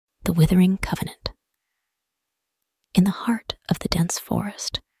the Withering Covenant. In the heart of the dense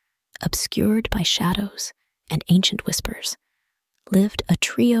forest, obscured by shadows and ancient whispers, lived a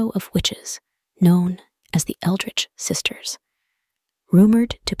trio of witches known as the Eldritch Sisters.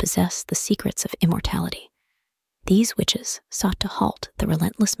 Rumored to possess the secrets of immortality, these witches sought to halt the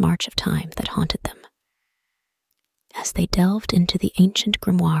relentless march of time that haunted them. As they delved into the ancient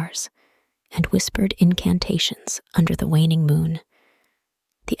grimoires and whispered incantations under the waning moon,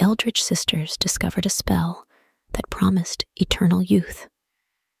 the Eldritch Sisters discovered a spell that promised eternal youth.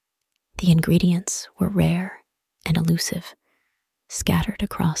 The ingredients were rare and elusive, scattered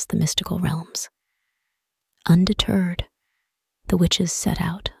across the mystical realms. Undeterred, the witches set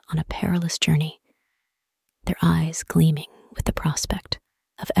out on a perilous journey, their eyes gleaming with the prospect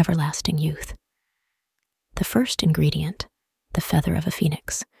of everlasting youth. The first ingredient, the feather of a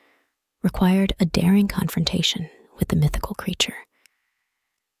phoenix, required a daring confrontation with the mythical creature.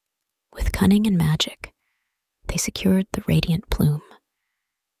 With cunning and magic, they secured the radiant plume.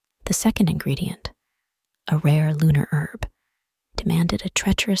 The second ingredient, a rare lunar herb, demanded a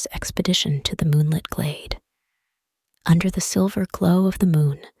treacherous expedition to the moonlit glade. Under the silver glow of the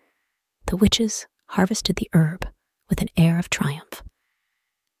moon, the witches harvested the herb with an air of triumph.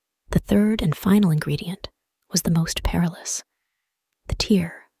 The third and final ingredient was the most perilous, the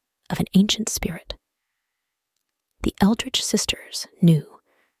tear of an ancient spirit. The Eldritch Sisters knew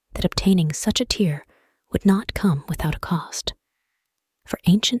that obtaining such a tear would not come without a cost, for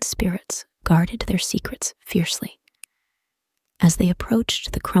ancient spirits guarded their secrets fiercely. As they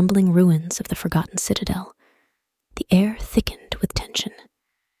approached the crumbling ruins of the forgotten citadel, the air thickened with tension.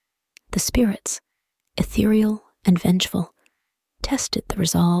 The spirits, ethereal and vengeful, tested the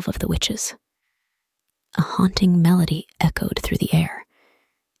resolve of the witches. A haunting melody echoed through the air,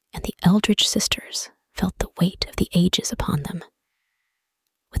 and the Eldritch Sisters felt the weight of the ages upon them.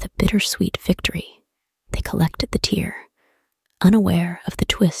 With a bittersweet victory, they collected the tear, unaware of the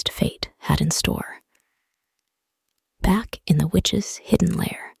twist fate had in store. Back in the witches' hidden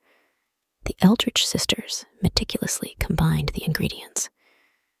lair, the Eldritch Sisters meticulously combined the ingredients,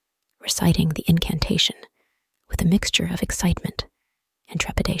 reciting the incantation with a mixture of excitement and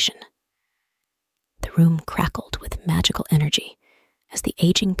trepidation. The room crackled with magical energy as the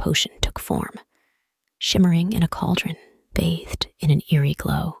aging potion took form, shimmering in a cauldron bathed in an eerie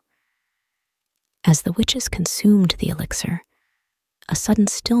glow. As the witches consumed the elixir, a sudden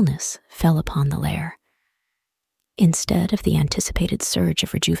stillness fell upon the lair. Instead of the anticipated surge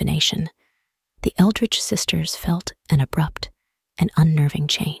of rejuvenation, the Eldritch Sisters felt an abrupt and unnerving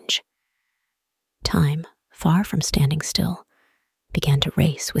change. Time, far from standing still, began to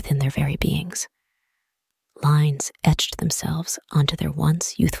race within their very beings. Lines etched themselves onto their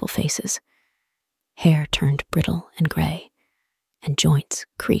once youthful faces. Hair turned brittle and gray, and joints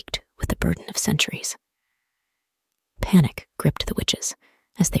creaked with the burden of centuries. Panic gripped the witches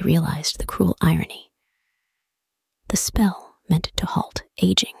as they realized the cruel irony. The spell meant to halt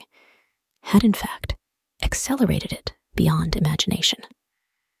aging had in fact accelerated it beyond imagination.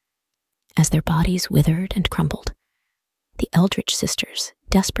 As their bodies withered and crumbled, the Eldritch Sisters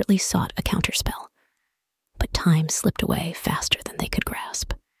desperately sought a counterspell, but time slipped away faster than they could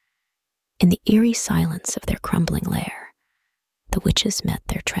grasp. In the eerie silence of their crumbling lair, the witches met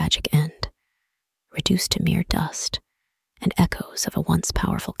their tragic end, reduced to mere dust and echoes of a once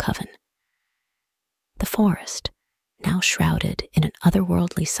powerful coven. The forest, now shrouded in an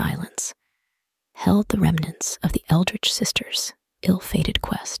otherworldly silence, held the remnants of the Eldritch Sisters' ill-fated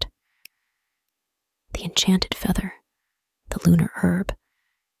quest. The enchanted feather, the lunar herb,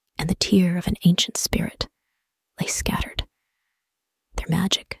 and the tear of an ancient spirit lay scattered, their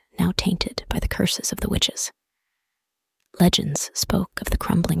magic now tainted by the curses of the witches. Legends spoke of the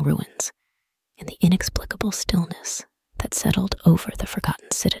crumbling ruins and the inexplicable stillness that settled over the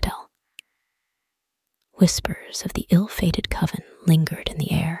forgotten citadel. Whispers of the ill-fated coven lingered in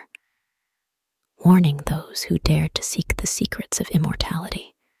the air, warning those who dared to seek the secrets of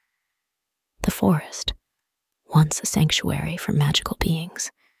immortality. The forest, once a sanctuary for magical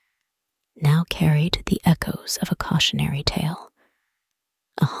beings, now carried the echoes of a cautionary tale,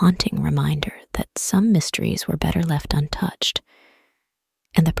 a haunting reminder that some mysteries were better left untouched,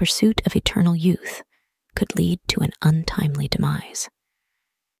 and the pursuit of eternal youth could lead to an untimely demise.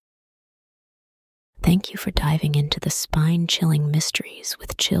 Thank you for diving into the spine-chilling mysteries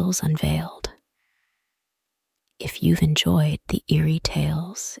with Chills Unveiled. If you've enjoyed the eerie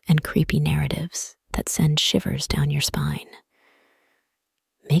tales and creepy narratives that send shivers down your spine,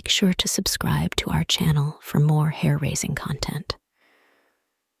 make sure to subscribe to our channel for more hair-raising content.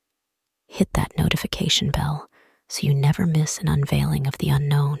 Hit that notification bell so you never miss an unveiling of the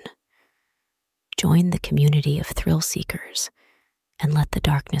unknown. Join the community of thrill seekers and let the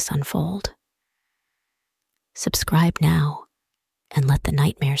darkness unfold. Subscribe now and let the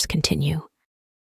nightmares continue.